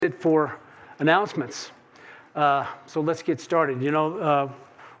it for announcements. So let's get started.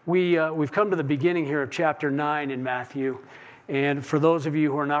 We've come to the beginning here of chapter 9 in Matthew. And for those of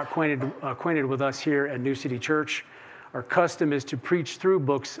you who are not acquainted with us here at New City Church, our custom is to preach through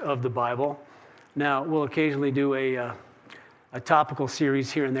books of the Bible. Now, we'll occasionally do a topical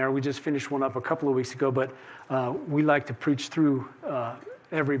series here and there. We just finished one up a couple of weeks ago, but we like to preach through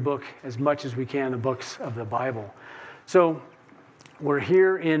every book as much as we can, the books of the Bible. So we're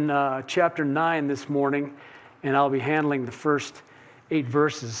here in chapter 9 this morning, and I'll be handling the first 8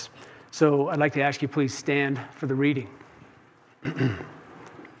 verses. So I'd like to ask you please stand for the reading.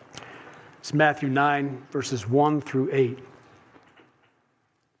 It's Matthew 9, verses 1 through 8.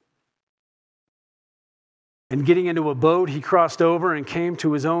 And getting into a boat, he crossed over and came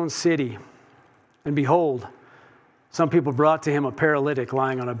to his own city. And behold, some people brought to him a paralytic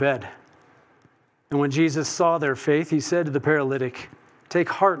lying on a bed. And when Jesus saw their faith, he said to the paralytic, "Take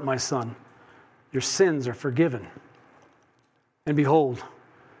heart, my son, your sins are forgiven." And behold,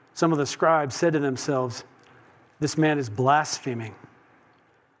 some of the scribes said to themselves, "This man is blaspheming."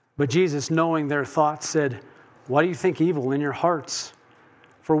 But Jesus, knowing their thoughts, said, "Why do you think evil in your hearts?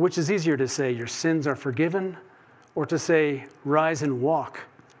 For which is easier to say, 'Your sins are forgiven,' or to say, 'Rise and walk'?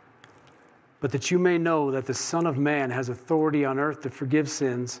 But that you may know that the Son of Man has authority on earth to forgive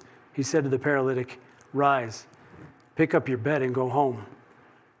sins," he said to the paralytic, "Rise, pick up your bed and go home."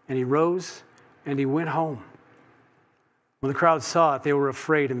 And he rose and he went home. When the crowd saw it, they were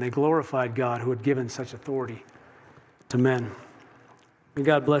afraid, and they glorified God who had given such authority to men. May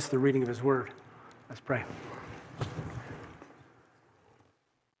God bless the reading of his word. Let's pray.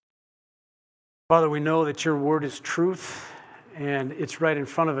 Father, we know that your word is truth, and it's right in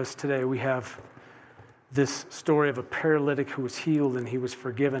front of us today. We have this story of a paralytic who was healed and he was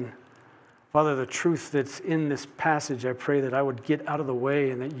forgiven. Father, the truth that's in this passage, I pray that I would get out of the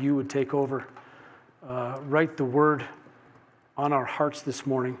way and that you would take over. Write the word on our hearts this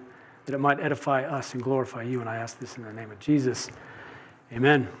morning, that it might edify us and glorify you. And I ask this in the name of Jesus.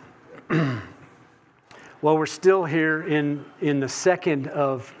 Amen. Well, we're still here in the second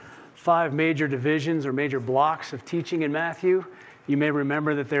of 5 major divisions or major blocks of teaching in Matthew. You may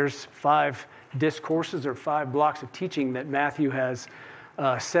remember that there's 5 discourses or 5 blocks of teaching that Matthew has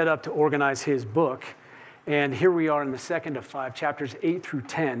set up to organize his book. And here we are in the second of 5, chapters 8 through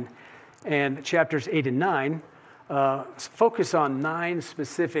 10. And chapters 8 and 9 focus on 9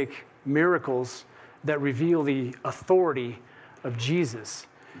 specific miracles that reveal the authority of Jesus.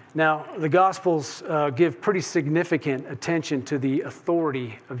 Now, the Gospels give pretty significant attention to the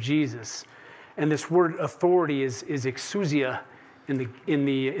authority of Jesus. And this word authority is exousia in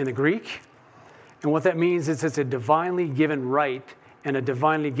the Greek. And what that means is it's a divinely given right and a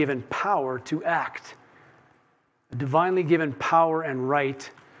divinely given power to act. A divinely given power and right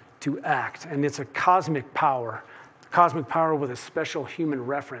to act. And it's a cosmic power with a special human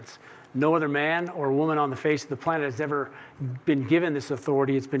reference. No other man or woman on the face of the planet has ever been given this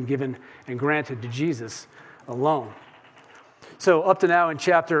authority. It's been given and granted to Jesus alone. So up to now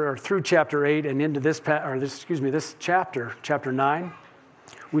through chapter 8 and into this chapter 9,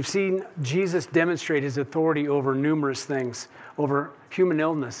 we've seen Jesus demonstrate his authority over numerous things, over human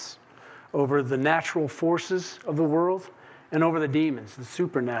illness, over the natural forces of the world, and over the demons, the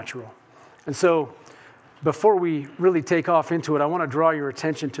supernatural. And so before we really take off into it, I want to draw your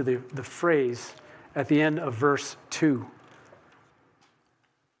attention to the phrase at the end of verse 2.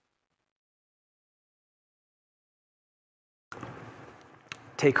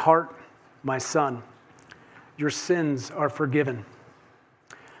 "Take heart, my son, your sins are forgiven."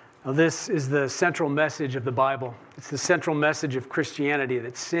 Now, this is the central message of the Bible. It's the central message of Christianity,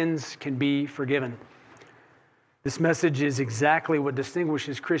 that sins can be forgiven. This message is exactly what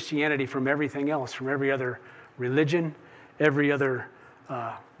distinguishes Christianity from everything else, from every other religion, every other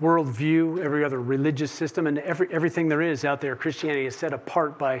worldview, every other religious system, and everything there is out there. Christianity is set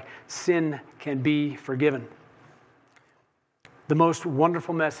apart by sin can be forgiven. The most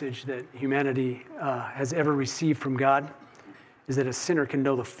wonderful message that humanity has ever received from God is that a sinner can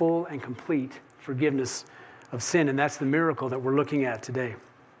know the full and complete forgiveness of sin, and that's the miracle that we're looking at today.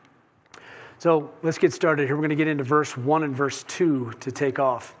 So let's get started here. We're going to get into verse 1 and verse 2 to take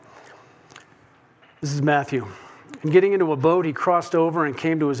off. This is Matthew. "And getting into a boat, he crossed over and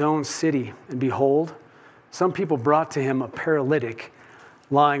came to his own city. And behold, some people brought to him a paralytic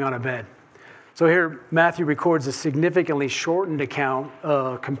lying on a bed." So here, Matthew records a significantly shortened account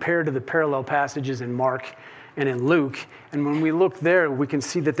compared to the parallel passages in Mark and in Luke. And when we look there, we can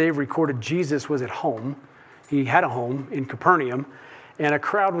see that they've recorded Jesus was at home. He had a home in Capernaum. And a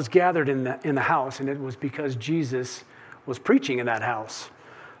crowd was gathered in the house, and it was because Jesus was preaching in that house.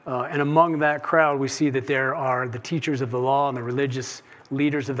 And among that crowd, we see that there are the teachers of the law and the religious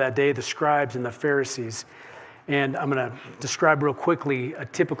leaders of that day, the scribes and the Pharisees. And I'm going to describe real quickly a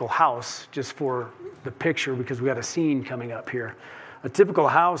typical house just for the picture because we got a scene coming up here. A typical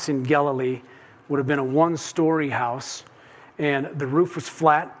house in Galilee would have been a one-story house, and the roof was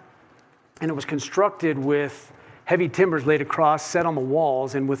flat, and it was constructed with heavy timbers laid across, set on the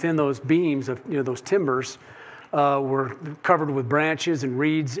walls, and within those beams of those timbers were covered with branches and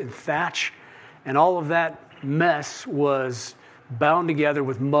reeds and thatch, and all of that mess was bound together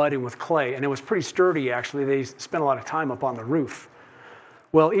with mud and with clay, and it was pretty sturdy, actually. They spent a lot of time up on the roof.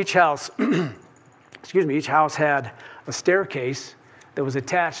 Well, each house, each house had a staircase that was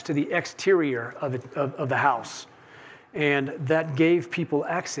attached to the exterior of the house, and that gave people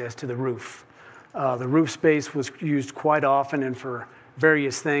access to the roof. The roof space was used quite often and for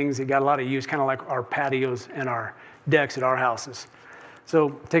various things. It got a lot of use, kind of like our patios and our decks at our houses.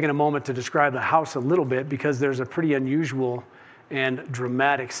 So taking a moment to describe the house a little bit because there's a pretty unusual and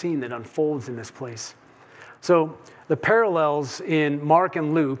dramatic scene that unfolds in this place. So the parallels in Mark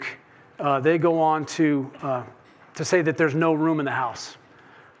and Luke, they go on to say that there's no room in the house.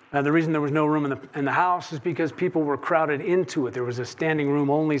 The reason there was no room in the house is because people were crowded into it. There was a standing room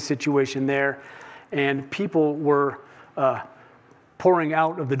only situation there, and people were pouring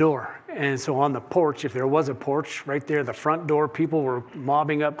out of the door. And so on the porch, if there was a porch, right there, the front door, people were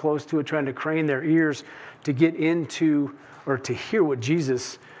mobbing up close to it, trying to crane their ears to get into or to hear what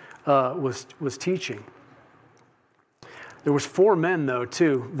Jesus was teaching. There was 4 men, though,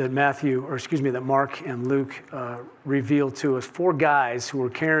 too, that Mark and Luke revealed to us. 4 guys who were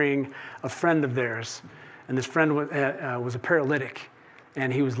carrying a friend of theirs. And this friend was a paralytic,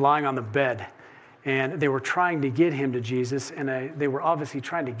 and he was lying on the bed. And they were trying to get him to Jesus, and they were obviously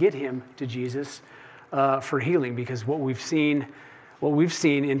trying to get him to Jesus for healing, because what we've seen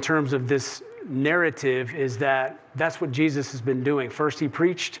in terms of this narrative is that that's what Jesus has been doing. First he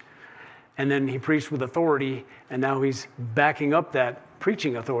preached, and then he preached with authority, and now he's backing up that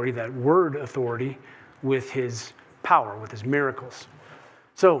preaching authority, that word authority, with his power, with his miracles.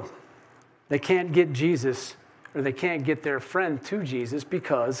 So they can't get Jesus, or they can't get their friend to Jesus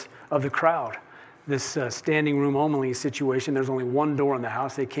because of the crowd. This standing room only situation, there's only one door in the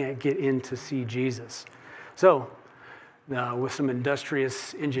house. They can't get in to see Jesus. So with some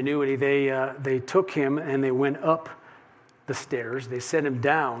industrious ingenuity, they took him and they went up the stairs. They set him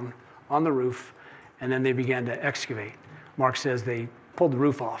down on the roof, and then they began to excavate. Mark says they pulled the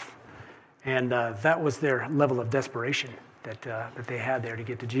roof off, and that was their level of desperation that they had there to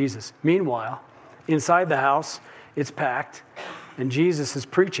get to Jesus. Meanwhile, inside the house, it's packed, and Jesus is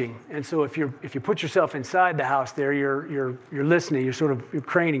preaching. And so if you put yourself inside the house there, you're listening, you're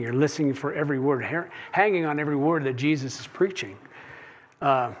craning, you're listening for every word, hanging on every word that Jesus is preaching.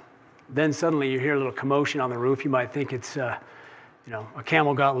 Then suddenly you hear a little commotion on the roof. You might think it's a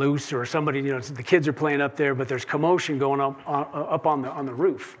camel got loose, or somebody, the kids are playing up there, but there's commotion going up on the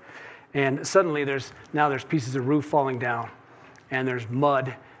roof. And suddenly there's pieces of roof falling down, and there's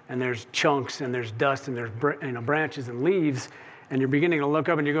mud, and there's chunks, and there's dust, and there's branches and leaves, and you're beginning to look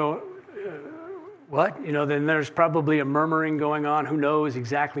up and you go, what? Then there's probably a murmuring going on. Who knows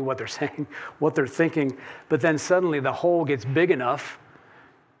exactly what they're saying, what they're thinking. But then suddenly the hole gets big enough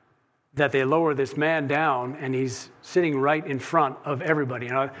that they lower this man down, and he's sitting right in front of everybody.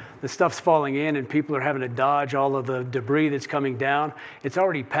 The stuff's falling in, and people are having to dodge all of the debris that's coming down. It's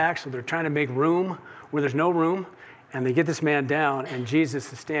already packed, so they're trying to make room where there's no room, and they get this man down, and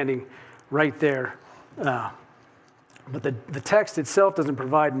Jesus is standing right there. But the text itself doesn't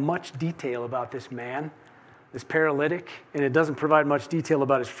provide much detail about this man, this paralytic, and it doesn't provide much detail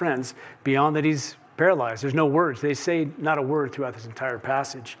about his friends beyond that he's paralyzed. There's no words. They say not a word throughout this entire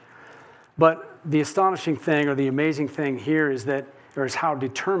passage. But the astonishing thing, or the amazing thing here is how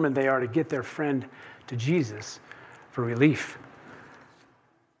determined they are to get their friend to Jesus for relief.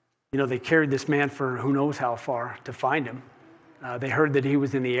 They carried this man for who knows how far to find him. They heard that he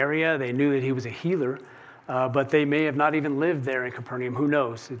was in the area. They knew that he was a healer, but they may have not even lived there in Capernaum. Who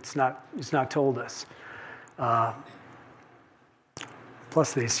knows? It's not told us.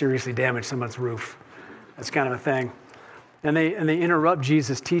 Plus, they seriously damaged someone's roof. That's kind of a thing. And they interrupt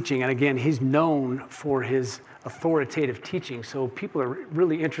Jesus' teaching. And again, he's known for his authoritative teaching. So people are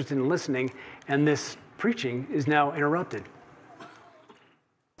really interested in listening. And this preaching is now interrupted.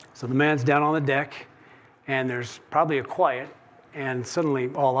 So the man's down on the deck. And there's probably a quiet. And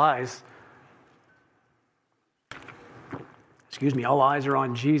suddenly all eyes are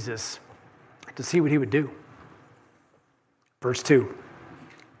on Jesus to see what he would do. Verse 2.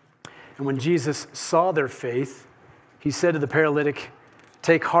 And when Jesus saw their faith, he said to the paralytic,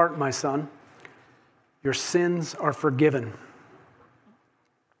 Take heart, my son. Your sins are forgiven.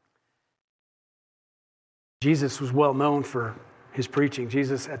 Jesus was well known for his preaching.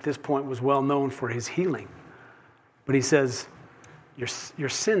 Jesus, at this point, was well known for his healing. But he says, your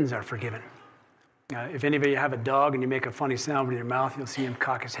sins are forgiven. If any of you have a dog and you make a funny sound with your mouth, you'll see him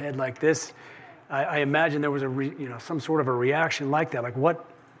cock his head like this. I imagine there was some sort of a reaction like that. Like,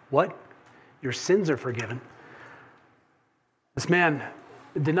 what? Your sins are forgiven. This man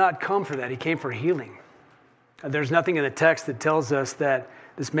did not come for that. He came for healing. There's nothing in the text that tells us that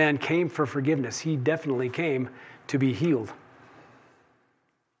this man came for forgiveness. He definitely came to be healed.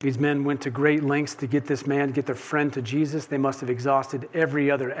 These men went to great lengths to get this man, get their friend to Jesus. They must have exhausted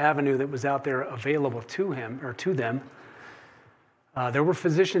every other avenue that was out there available to him or to them. There were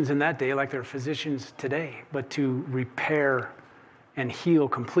physicians in that day like there are physicians today, but to repair and heal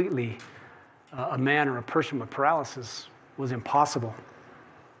completely a man or a person with paralysis was impossible.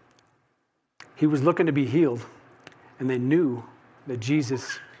 He was looking to be healed, and they knew that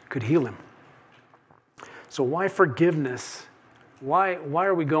Jesus could heal him. So why forgiveness? Why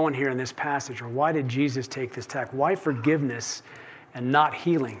are we going here in this passage? Or why did Jesus take this tack? Why forgiveness and not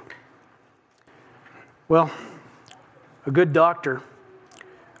healing? Well, a good doctor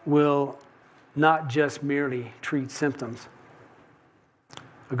will not just merely treat symptoms.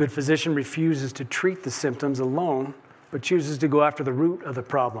 A good physician refuses to treat the symptoms alone, but chooses to go after the root of the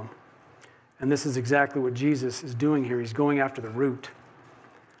problem. And this is exactly what Jesus is doing here. He's going after the root.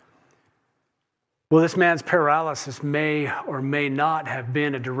 Well, this man's paralysis may or may not have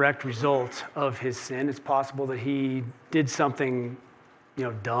been a direct result of his sin. It's possible that he did something,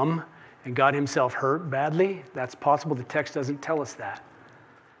 dumb and got himself hurt badly. That's possible. The text doesn't tell us that.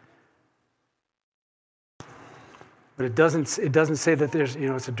 But it doesn't say that there's,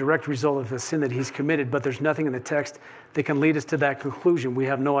 it's a direct result of the sin that he's committed, but there's nothing in the text that can lead us to that conclusion. We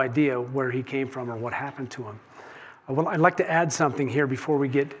have no idea where he came from or what happened to him. Well, I'd like to add something here before we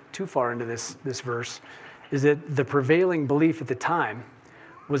get too far into this verse, is that the prevailing belief at the time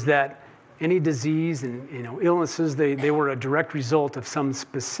was that any disease and illnesses, they were a direct result of some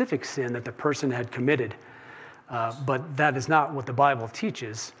specific sin that the person had committed. But that is not what the Bible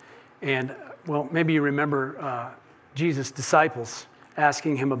teaches. And, well, maybe you remember Jesus' disciples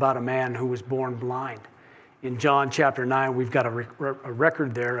asking him about a man who was born blind. In John chapter 9, we've got a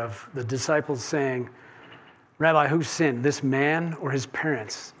record there of the disciples saying, "Rabbi, who sinned, this man or his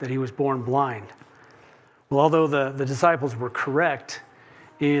parents, that he was born blind?" Well, although the disciples were correct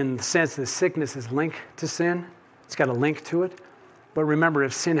in the sense that sickness is linked to sin, it's got a link to it. But remember,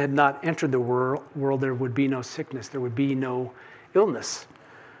 if sin had not entered the world, there would be no sickness, there would be no illness.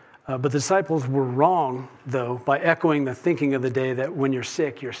 But the disciples were wrong, though, by echoing the thinking of the day that when you're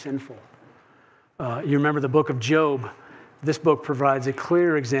sick, you're sinful. You remember the book of Job. This book provides a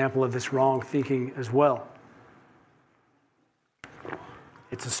clear example of this wrong thinking as well.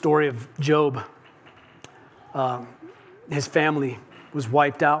 It's a story of Job. His family was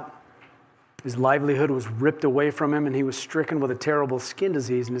wiped out. His livelihood was ripped away from him, and he was stricken with a terrible skin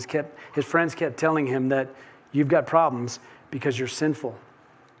disease. And his friends kept telling him that you've got problems because you're sinful.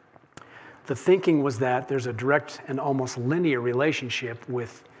 The thinking was that there's a direct and almost linear relationship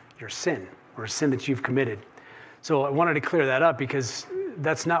with your sin or a sin that you've committed. So I wanted to clear that up because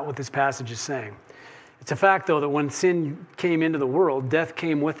that's not what this passage is saying. It's a fact, though, that when sin came into the world, death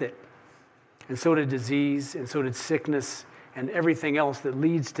came with it. And so did disease, and so did sickness, and everything else that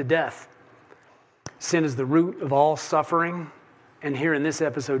leads to death. Sin is the root of all suffering. And here in this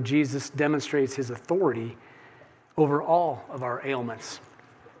episode, Jesus demonstrates his authority over all of our ailments.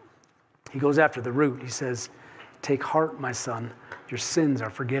 He goes after the root. He says, "Take heart, my son, your sins are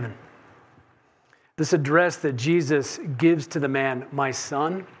forgiven." This address that Jesus gives to the man, "my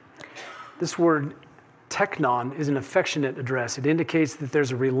son," this word teknon is an affectionate address. It indicates that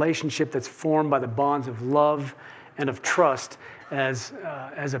there's a relationship that's formed by the bonds of love and of trust as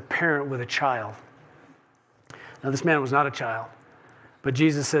a parent with a child. Now, this man was not a child, but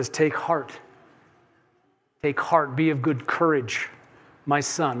Jesus says, "Take heart. Take heart. Be of good courage. My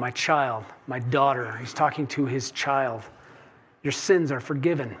son, my child, my daughter." He's talking to his child. "Your sins are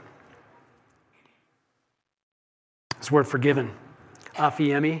forgiven." This word forgiven,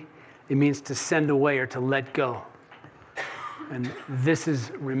 aphiemi, it means to send away or to let go. And this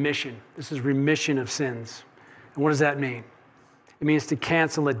is remission. This is remission of sins. And what does that mean? It means to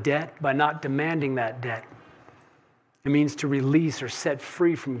cancel a debt by not demanding that debt. It means to release or set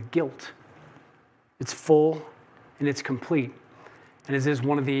free from guilt. It's full and it's complete. And this is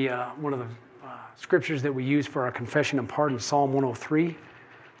one of the scriptures that we use for our confession and pardon, Psalm 103.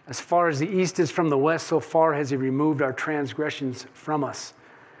 As far as the east is from the west, so far has he removed our transgressions from us.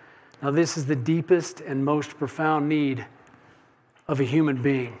 Now this is the deepest and most profound need of a human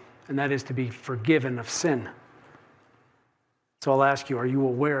being, and that is to be forgiven of sin. So I'll ask you, are you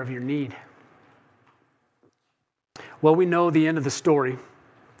aware of your need? Well, we know the end of the story.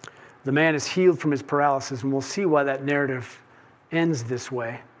 The man is healed from his paralysis, and we'll see why that narrative ends this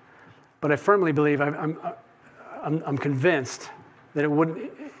way. But I firmly believe, I'm convinced that it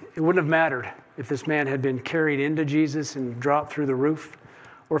wouldn't have mattered if this man had been carried into Jesus and dropped through the roof,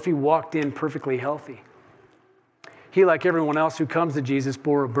 or if he walked in perfectly healthy. He, like everyone else who comes to Jesus,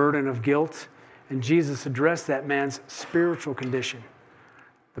 bore a burden of guilt, and Jesus addressed that man's spiritual condition.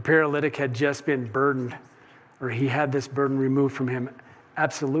 The paralytic had just been burdened, or he had this burden removed from him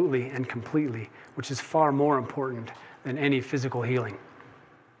absolutely and completely, which is far more important than any physical healing.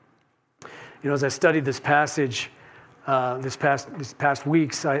 You know, as I studied this passage this past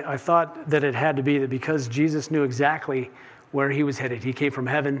weeks, I thought that it had to be that because Jesus knew exactly where he was headed. He came from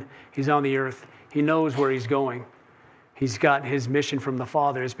heaven, he's on the earth, he knows where he's going. He's got his mission from the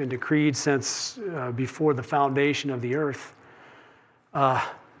Father. It's been decreed since before the foundation of the earth.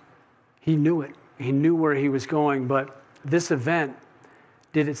 He knew it. He knew where he was going, but this event,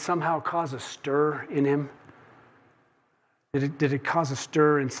 did it somehow cause a stir in him? Did it cause a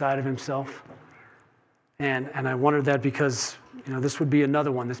stir inside of himself? And I wondered that because, you know, this would be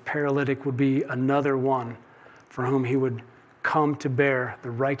another one. This paralytic would be another one for whom he would come to bear the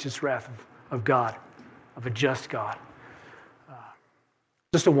righteous wrath of God, of a just God.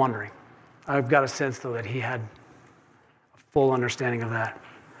 Just a wondering. I've got a sense, though, that he had a full understanding of that.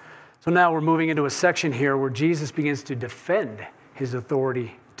 So now we're moving into a section here where Jesus begins to defend his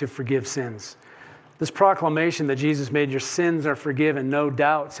authority to forgive sins. This proclamation that Jesus made, your sins are forgiven, no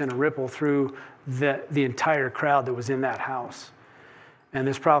doubt sent a ripple through the entire crowd that was in that house. And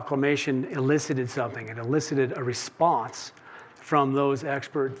this proclamation elicited something. It elicited a response from those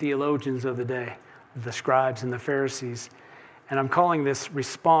expert theologians of the day, the scribes and the Pharisees. And I'm calling this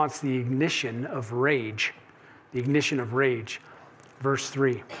response the ignition of rage. The ignition of rage. Verse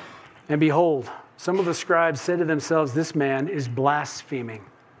 3. And behold, some of the scribes said to themselves, this man is blaspheming.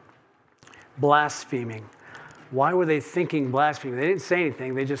 Blaspheming. Why were they thinking blasphemy? They didn't say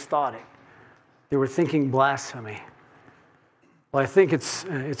anything, they just thought it. They were thinking blasphemy. Well, I think it's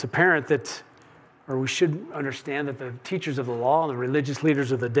apparent that, or we should understand that the teachers of the law and the religious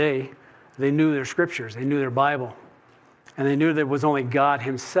leaders of the day, they knew their scriptures, they knew their Bible. And they knew that it was only God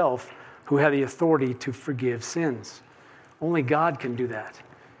himself who had the authority to forgive sins. Only God can do that.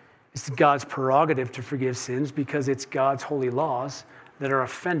 It's God's prerogative to forgive sins because it's God's holy laws that are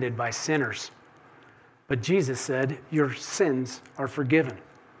offended by sinners. But Jesus said, your sins are forgiven.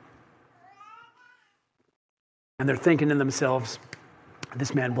 And they're thinking to themselves,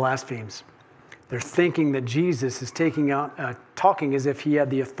 this man blasphemes. They're thinking that Jesus is talking as if he had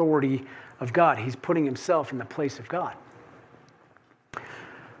the authority of God. He's putting himself in the place of God.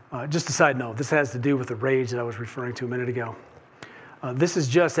 Just a side note, this has to do with the rage that I was referring to a minute ago. This is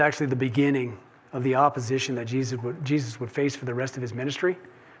just actually the beginning of the opposition that Jesus would face for the rest of his ministry,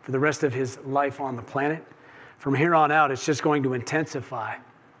 for the rest of his life on the planet. From here on out, it's just going to intensify.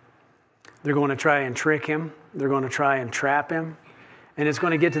 They're going to try and trick him. They're going to try and trap him. And it's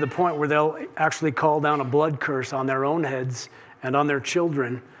going to get to the point where they'll actually call down a blood curse on their own heads and on their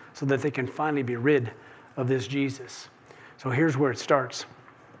children so that they can finally be rid of this Jesus. So here's where it starts.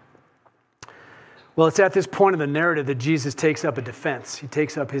 Well, it's at this point in the narrative that Jesus takes up a defense. He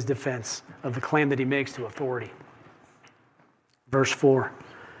takes up his defense of the claim that he makes to authority. Verse 4.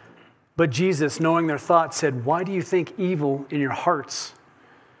 But Jesus, knowing their thoughts, said, why do you think evil in your hearts?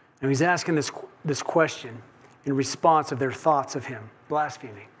 Now he's asking this question in response of their thoughts of him,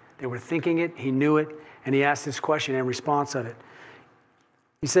 blaspheming. They were thinking it, he knew it, and he asked this question in response of it.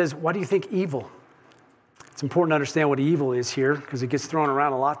 He says, why do you think evil? It's important to understand what evil is here because it gets thrown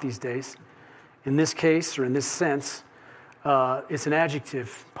around a lot these days. In this case, or in this sense, it's an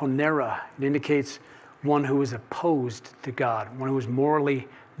adjective, ponera. It indicates one who is opposed to God, one who is morally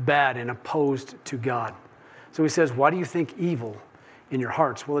bad and opposed to God. So he says, why do you think evil in your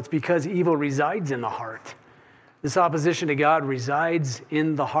hearts? Well, it's because evil resides in the heart. This opposition to God resides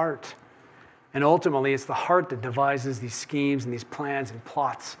in the heart. And ultimately, it's the heart that devises these schemes and these plans and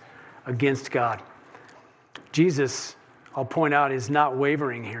plots against God. Jesus, I'll point out, is not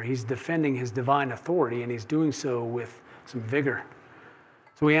wavering here. He's defending his divine authority, and he's doing so with some vigor.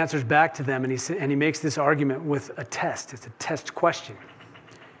 So he answers back to them, and he makes this argument with a test. It's a test question.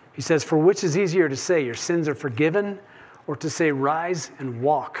 He says, for which is easier to say, your sins are forgiven, or to say, rise and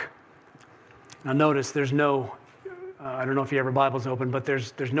walk? Now notice there's no I don't know if you have your Bibles open, but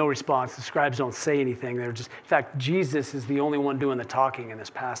there's no response. The scribes don't say anything. In fact, Jesus is the only one doing the talking in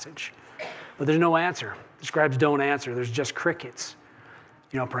this passage. But there's no answer. The scribes don't answer. There's just crickets.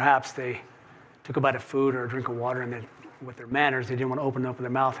 Perhaps they took a bite of food or a drink of water, and then with their manners, they didn't want to open up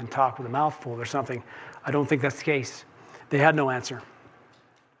their mouth and talk with a mouthful or something. I don't think that's the case. They had no answer.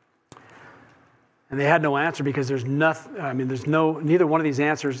 And they had no answer because there's nothing, neither one of these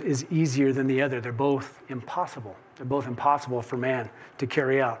answers is easier than the other. They're both impossible. They're both impossible for man to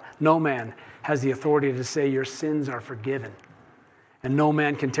carry out. No man has the authority to say your sins are forgiven. And no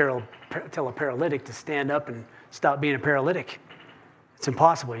man can tell a paralytic to stand up and stop being a paralytic. It's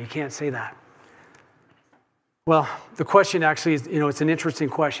impossible. You can't say that. Well, the question actually is, it's an interesting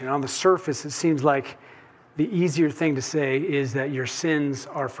question. On the surface, it seems like the easier thing to say is that your sins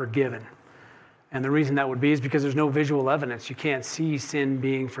are forgiven. And the reason that would be is because there's no visual evidence. You can't see sin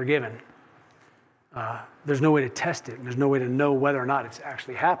being forgiven. There's no way to test it. And there's no way to know whether or not it's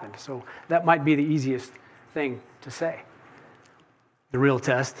actually happened. So that might be the easiest thing to say. The real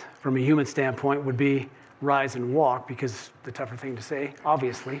test, from a human standpoint, would be rise and walk, because the tougher thing to say,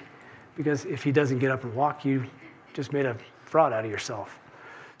 obviously, because if he doesn't get up and walk, you just made a fraud out of yourself.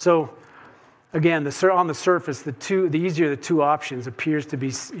 So again, on the surface, the easier the two options appears to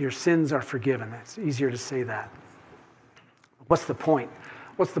be your sins are forgiven. It's easier to say that. What's the point?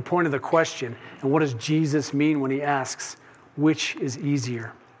 What's the point of the question? And what does Jesus mean when he asks, which is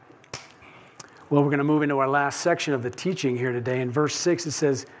easier? Well, we're going to move into our last section of the teaching here today. In verse 6, it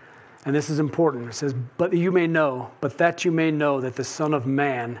says, and this is important, it says, but that you may know that the Son of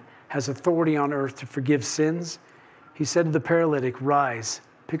Man has authority on earth to forgive sins. He said to the paralytic, rise,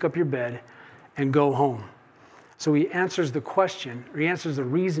 pick up your bed, and go home. So he answers the question, or he answers the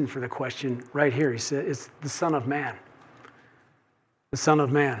reason for the question right here. He said, it's the Son of Man. The Son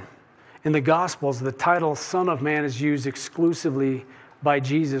of Man. In the Gospels, the title Son of Man is used exclusively by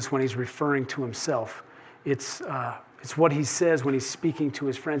Jesus when he's referring to himself. It's what he says when he's speaking to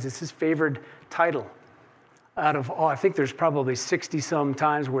his friends. It's his favorite title. Out of all, I think there's probably 60-some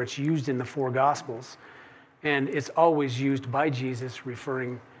times where it's used in the four Gospels. And it's always used by Jesus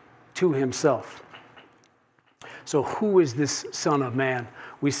referring to himself. So who is this Son of Man?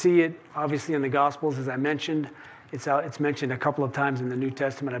 We see it obviously in the Gospels, as I mentioned. It's mentioned a couple of times in the New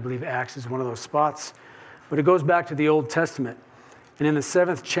Testament. I believe Acts is one of those spots. But it goes back to the Old Testament. And in the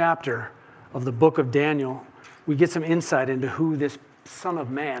 7th chapter of the book of Daniel, we get some insight into who this Son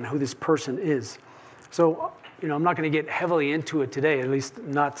of Man, who this person is. So, I'm not going to get heavily into it today, at least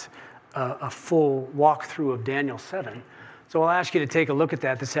not a full walkthrough of Daniel 7. So I'll ask you to take a look at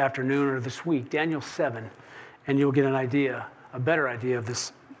that this afternoon or this week, Daniel 7, and you'll get a better idea of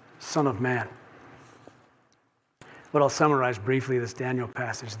this Son of Man. But I'll summarize briefly this Daniel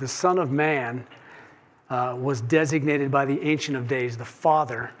passage. The Son of Man was designated by the Ancient of Days, the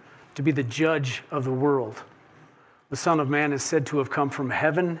Father, to be the judge of the world. The Son of Man is said to have come from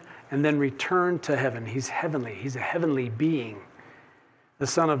heaven and then returned to heaven. He's heavenly. He's a heavenly being. The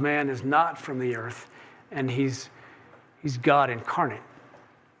Son of Man is not from the earth, and he's God incarnate.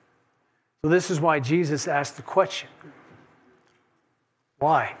 So this is why Jesus asked the question.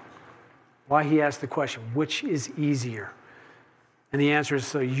 Why? Why he asked the question, which is easier? And the answer is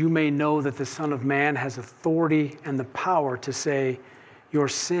so you may know that the Son of Man has authority and the power to say, your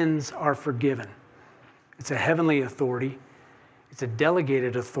sins are forgiven. It's a heavenly authority. It's a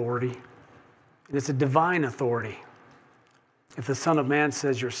delegated authority. And it's a divine authority. If the Son of Man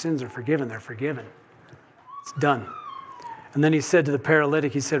says your sins are forgiven, they're forgiven. It's done. And then he said to the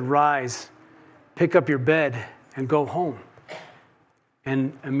paralytic, he said, rise, pick up your bed, and go home.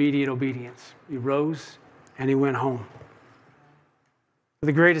 And immediate obedience. He rose and he went home.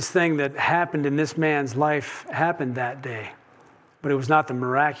 The greatest thing that happened in this man's life happened that day. But it was not the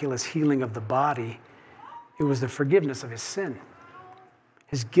miraculous healing of the body. It was the forgiveness of his sin.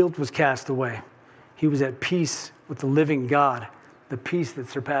 His guilt was cast away. He was at peace with the living God, the peace that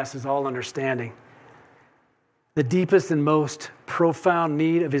surpasses all understanding. The deepest and most profound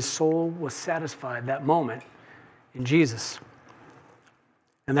need of his soul was satisfied that moment in Jesus.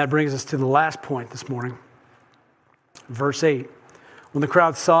 And that brings us to the last point this morning. Verse 8. When the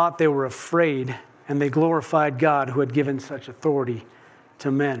crowd saw it, they were afraid, and they glorified God who had given such authority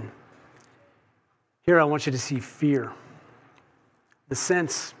to men. Here I want you to see fear. The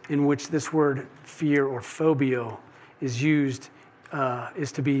sense in which this word fear or phobio is used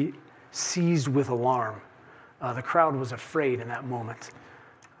is to be seized with alarm. The crowd was afraid in that moment.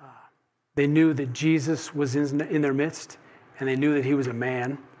 They knew that Jesus was in their midst, and they knew that he was a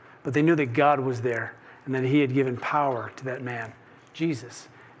man, but they knew that God was there and that he had given power to that man, Jesus,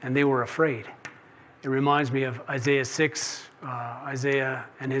 and they were afraid. It reminds me of Isaiah 6, Isaiah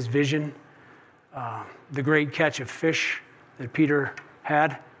and his vision, the great catch of fish that Peter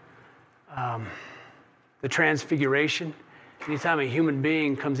had, the transfiguration. Anytime a human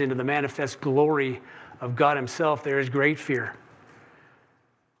being comes into the manifest glory of God himself, there is great fear.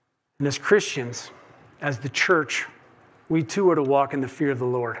 And as Christians, as the church, we too are to walk in the fear of the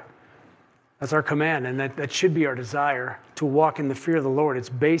Lord. That's our command, and that should be our desire, to walk in the fear of the Lord. It's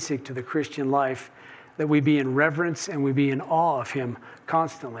basic to the Christian life that we be in reverence and we be in awe of him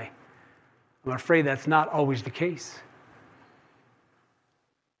constantly. I'm afraid that's not always the case.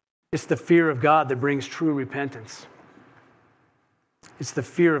 It's the fear of God that brings true repentance. It's the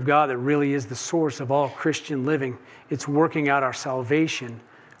fear of God that really is the source of all Christian living. It's working out our salvation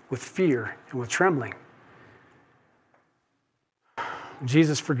with fear and with trembling.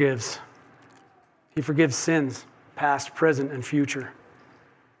 Jesus forgives. He forgives sins, past, present, and future.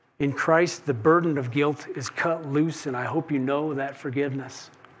 In Christ, the burden of guilt is cut loose, and I hope you know that forgiveness.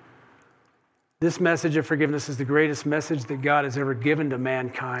 This message of forgiveness is the greatest message that God has ever given to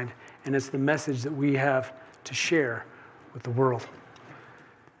mankind, and it's the message that we have to share with the world.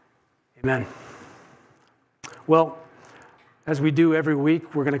 Amen. Well, as we do every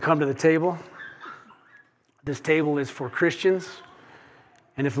week, we're going to come to the table. This table is for Christians,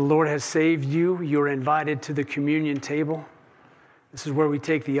 and if the Lord has saved you, you're invited to the communion table. This is where we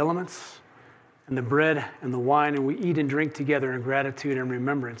take the elements and the bread and the wine, and we eat and drink together in gratitude and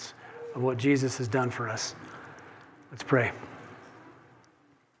remembrance of what Jesus has done for us. Let's pray.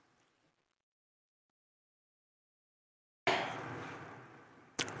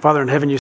 Father in heaven, you